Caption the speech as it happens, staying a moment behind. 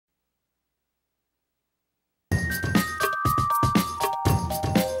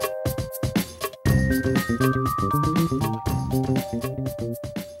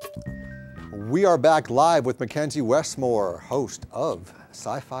We are back live with McKenzie Westmore, host of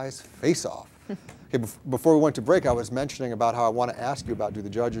Sci-Fi's Face Off. Okay, before we went to break, I was mentioning about how I want to ask you about do the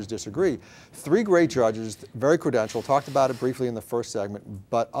judges disagree. Three great judges, very credentialed, talked about it briefly in the first segment,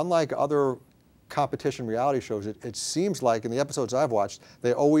 but unlike other competition reality shows, it seems like in the episodes I've watched,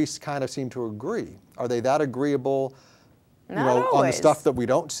 they always kind of seem to agree. Are they that agreeable? Not always. On the stuff that we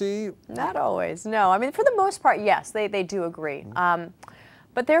don't see? Not always, no. I mean, for the most part, yes, they do agree.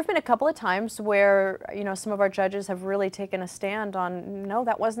 But there have been a couple of times where, some of our judges have really taken a stand on, no,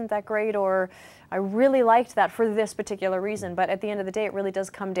 that wasn't that great, or I really liked that for this particular reason. But at the end of the day, it really does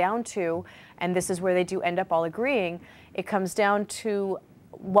come down to, and this is where they do end up all agreeing, it comes down to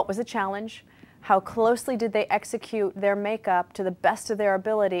what was the challenge, how closely did they execute their makeup to the best of their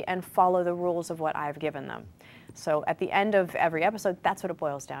ability and follow the rules of what I've given them. So at the end of every episode, that's what it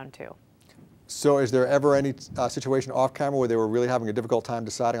boils down to. So is there ever any situation off camera where they were really having a difficult time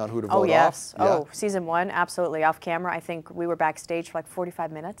deciding on who to vote off? Oh, yes. Yeah? Oh, season 1, absolutely. Off camera, I think we were backstage for like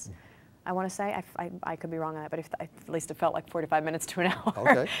 45 minutes, I want to say. I could be wrong on that, but at least it felt like 45 minutes to an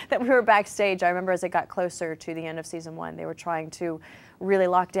hour that we were backstage. I remember as it got closer to the end of season 1, they were trying to really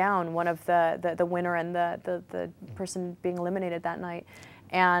lock down one of the winner and the person being eliminated that night.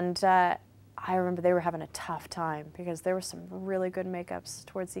 And I remember they were having a tough time because there were some really good makeups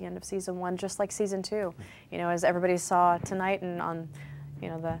towards the end of season 1, just like season 2. As everybody saw tonight and on,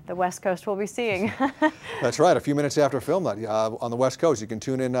 the West Coast we'll be seeing. That's right. A few minutes after Filmnut on the West Coast, you can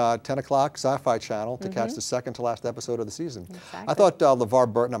tune in 10 o'clock Sci-Fi Channel to catch the second to last episode of the season. Exactly. I thought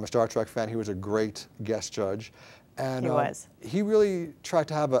LeVar Burton, I'm a Star Trek fan, he was a great guest judge. And he was. He really tried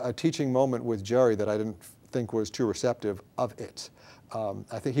to have a teaching moment with Jerry that I didn't think was too receptive of it.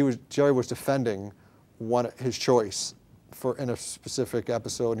 I think Jerry was defending his choice in a specific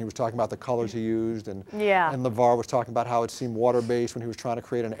episode, and he was talking about the colors he used, and LeVar was talking about how it seemed water-based when he was trying to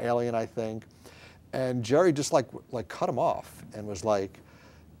create an alien, I think. And Jerry just like cut him off and was like,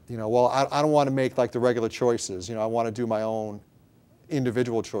 well, I don't want to make like the regular choices. I want to do my own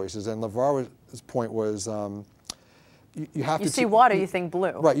individual choices. And LeVar's point was, you have to see water, you think blue.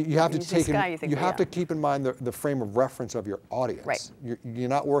 Right. You have to take. You have to keep in mind the frame of reference of your audience. Right. You're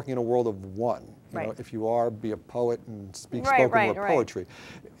not working in a world of one. If you are, be a poet and speak spoken word poetry.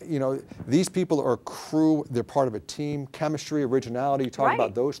 These people are a crew. They're part of a team. Chemistry, originality. You talk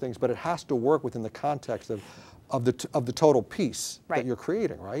about those things, but it has to work within the context of the total piece that you're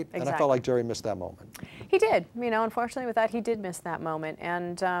creating, right? Exactly. And I felt like Jerry missed that moment. He did. Unfortunately, with that, he did miss that moment.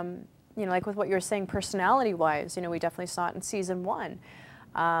 And like with what you were saying, personality-wise, we definitely saw it in season 1.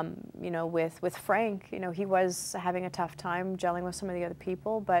 With Frank, he was having a tough time gelling with some of the other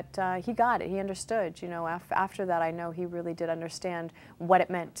people, but he got it. He understood. After that, I know he really did understand what it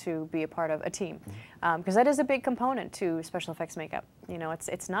meant to be a part of a team, because that is a big component to special effects makeup.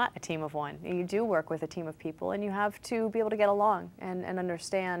 It's not a team of one. You do work with a team of people, and you have to be able to get along and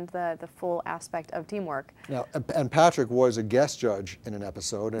understand the full aspect of teamwork. Now, and Patrick was a guest judge in an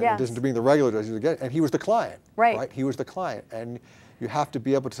episode, and in addition to being the regular judge, he was a guest, and he was the client. Right. He was the client, and you have to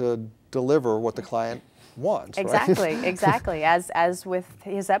be able to deliver what the client wants. Exactly, exactly. As with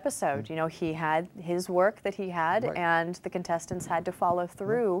his episode, he had his work that he had, and the contestants had to follow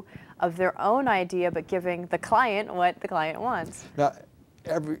through of their own idea, but giving the client what the client wants. Now,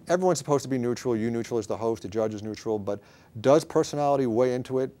 everyone's supposed to be neutral. You neutral as the host, the judge is neutral, but does personality weigh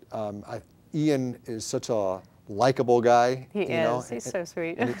into it? Ian is such a likable guy. He is. He's so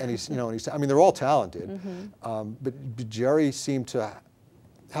sweet. And he's, I mean, they're all talented. But Jerry seemed to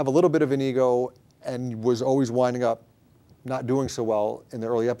have a little bit of an ego and was always winding up not doing so well in the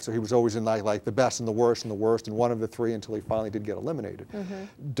early episode. He was always in like the best and the worst and the worst and one of the three until he finally did get eliminated.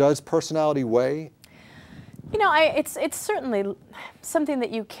 Does personality weigh? It's certainly something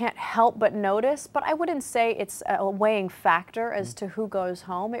that you can't help but notice, but I wouldn't say it's a weighing factor as to who goes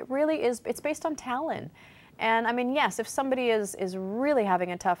home. It really is, it's based on talent. And I mean, yes, if somebody is really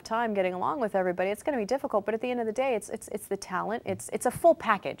having a tough time getting along with everybody, it's going to be difficult. But at the end of the day, it's the talent. It's a full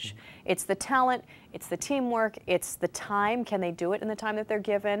package. It's the talent. It's the teamwork. It's the time. Can they do it in the time that they're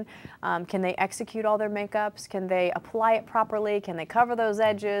given? Can they execute all their makeups? Can they apply it properly? Can they cover those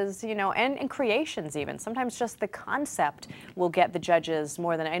edges? And creations even. Sometimes just the concept will get the judges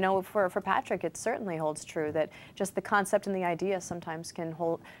more than I know. For Patrick, it certainly holds true that just the concept and the idea sometimes can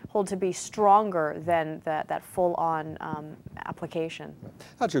hold to be stronger than that full-on application.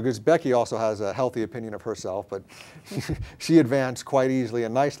 Not true, because Becky also has a healthy opinion of herself, but she advanced quite easily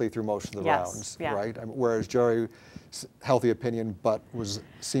and nicely through most of the rounds, right? I mean, whereas Jerry's healthy opinion, but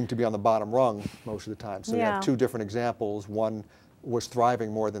seemed to be on the bottom rung most of the time. So you have two different examples. One was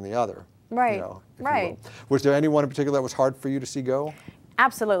thriving more than the other. Right, if you will. Was there anyone in particular that was hard for you to see go?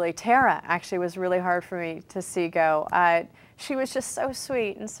 Absolutely. Tara actually was really hard for me to see go. She was just so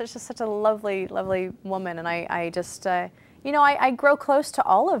sweet and such a lovely, lovely woman. And I just, you know, I grow close to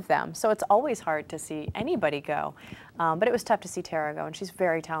all of them, so it's always hard to see anybody go. But it was tough to see Tara go, and she's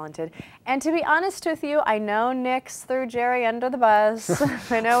very talented. And to be honest with you, I know Nix threw Jerry under the bus.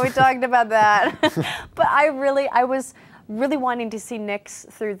 I know we talked about that. But I was really wanting to see Nix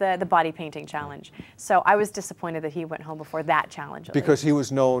through the body painting challenge. So I was disappointed that he went home before that challenge. Because he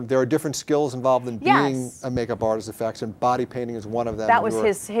was known, there are different skills involved in being a makeup artist effects, and body painting is one of them. That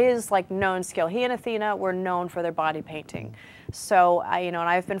was his like known skill. He and Athena were known for their body painting. So you know, and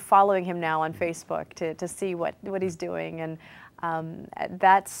I've been following him now on Facebook to see what he's doing, and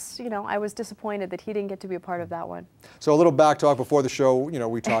that's, you know, I was disappointed that he didn't get to be a part of that one. So a little back talk before the show, you know,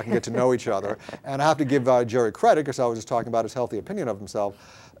 we talk and get to know each other. And I have to give Jerry credit, because I was just talking about his healthy opinion of himself.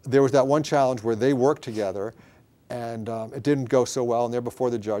 There was that one challenge where they worked together, and it didn't go so well, and they're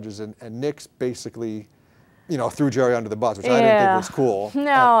before the judges, and Nix basically, you know, threw Jerry under the bus, which I didn't think was cool.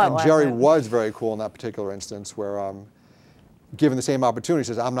 No, and Jerry was very cool in that particular instance, where given the same opportunity,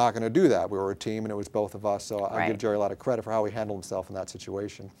 says, I'm not going to do that. We were a team, and it was both of us, so I give Jerry a lot of credit for how he handled himself in that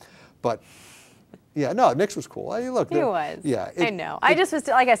situation. But yeah, no, Nix was cool. Look, he was. Yeah, I know. I just was,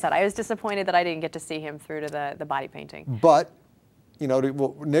 like I said, I was disappointed that I didn't get to see him through to the body painting. But, you know,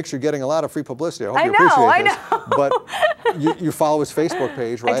 well, Nix, you're getting a lot of free publicity. I hope you appreciate this. I know. But you follow his Facebook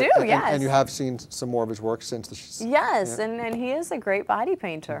page, right? I do, yes. And you have seen some more of his work since the Yes, and he is a great body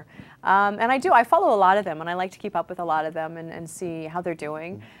painter. And I follow a lot of them, and I like to keep up with a lot of them and see how they're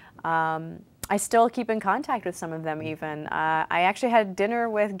doing. I still keep in contact with some of them even. I actually had dinner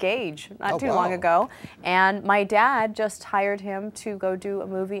with Gage not too long ago, and my dad just hired him to go do a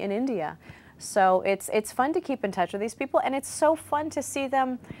movie in India. So it's fun to keep in touch with these people, and it's so fun to see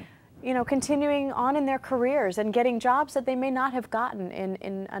them, you know, continuing on in their careers and getting jobs that they may not have gotten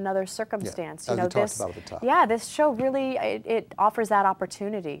in another circumstance. Yeah, you know, this show really it offers that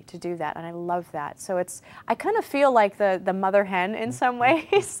opportunity to do that, and I love that. So I kind of feel like the mother hen in some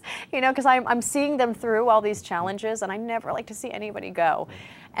ways, you know, because I'm seeing them through all these challenges, and I never like to see anybody go.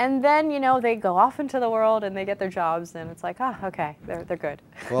 And then, you know, they go off into the world and they get their jobs, and it's like, oh, okay, they're good.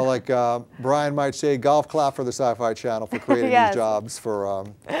 Well, like Brian might say, golf clap for the Sci-Fi Channel for creating these jobs for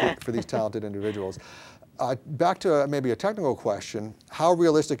these talented individuals. Back to maybe a technical question, how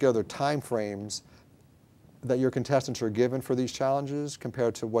realistic are the time frames that your contestants are given for these challenges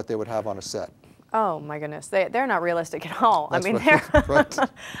compared to what they would have on a set? Oh my goodness, they're not realistic at all. That's I mean, right.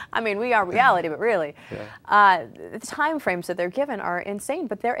 I mean, we are reality, but really, the time frames that they're given are insane.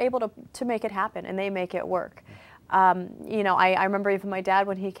 But they're able to make it happen, and they make it work. You know, I remember even my dad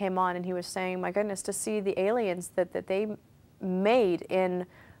when he came on, and he was saying, "My goodness, to see the aliens that they made in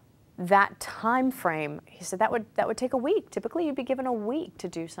that time frame," he said that would take a week. Typically, you'd be given a week to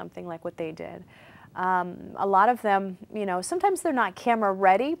do something like what they did. A lot of them, you know, sometimes they're not camera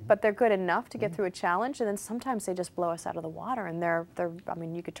ready, but they're good enough to get through a challenge, and then sometimes they just blow us out of the water, and they're I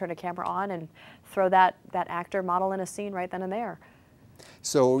mean, you could turn a camera on and throw that actor model in a scene right then and there.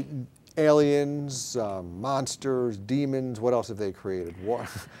 So aliens, monsters, demons, what else have they created?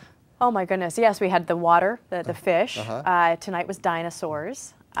 Oh my goodness, yes, we had the water, the fish. Tonight was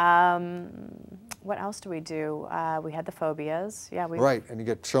dinosaurs. What else do we do? We had the phobias. Yeah, right, and you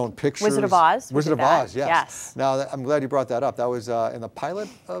get shown pictures. Wizard of Oz. Wizard of Oz, yes. Now, I'm glad you brought that up. That was in the pilot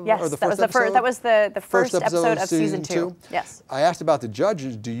of, or the first episode? That was the first episode of season 2. Yes. I asked about the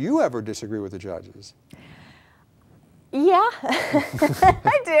judges. Do you ever disagree with the judges? Yeah,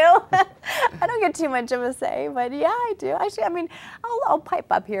 I do. I don't get too much of a say, but yeah, I do. Actually, I mean, I'll pipe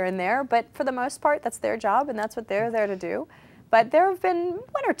up here and there, but for the most part, that's their job, and that's what they're there to do. But there have been 1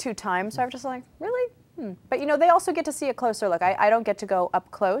 or 2 times so I've just like, really? But you know, they also get to see a closer look. I don't get to go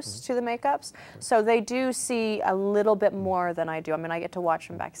up close to the makeups, so they do see a little bit more than I do. I mean, I get to watch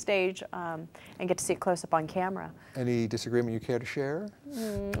them backstage and get to see it close up on camera. Any disagreement you care to share?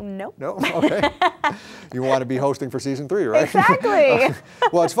 Nope. No? Okay. You want to be hosting for season 3, right? Exactly.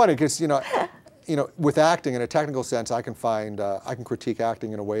 Well, it's funny because, you know, with acting in a technical sense, I can critique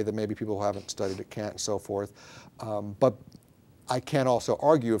acting in a way that maybe people who haven't studied it can't and so forth. But I can also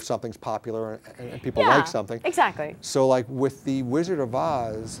argue if something's popular and people like something. Exactly. So like with the Wizard of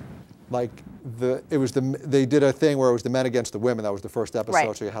Oz, like they did a thing where it was the men against the women. That was the first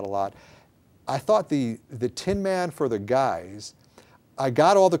episode, so you had a lot. I thought the Tin Man for the guys, I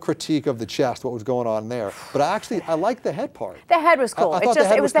got all the critique of the chest, what was going on there, but I liked the head part. The head was cool.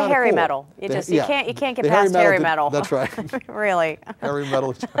 It was the hairy metal. You can't get past hairy metal. That's right. Really. Hairy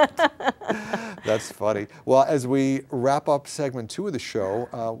metal. That's funny. Well, as we wrap up segment 2 of the show,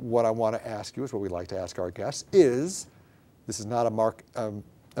 what I want to ask you is what we like to ask our guests is This is not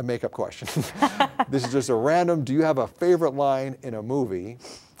a makeup question. This is just a random, do you have a favorite line in a movie,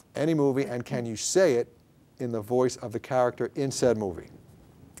 any movie, and can you say it in the voice of the character in said movie?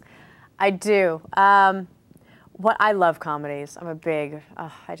 I do. I love comedies. I'm a big,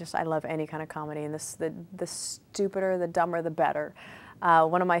 I love any kind of comedy, and the stupider, the dumber, the better.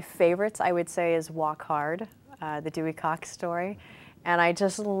 One of my favorites, I would say, is Walk Hard, the Dewey Cox story. And I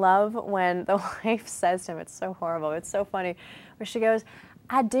just love when the wife says to him, it's so horrible, it's so funny, where she goes,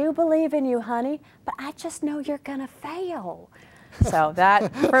 I do believe in you, honey, but I just know you're gonna fail. So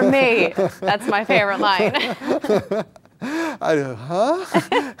that, for me, that's my favorite line.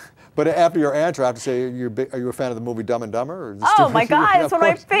 Huh? But after your answer, I have to say, are you a fan of the movie Dumb and Dumber? Or oh my God, it's one of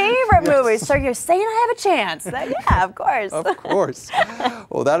my favorite movies. So you're saying I have a chance? Yeah, of course. Of course.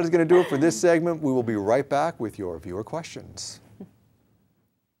 Well, that is going to do it for this segment. We will be right back with your viewer questions.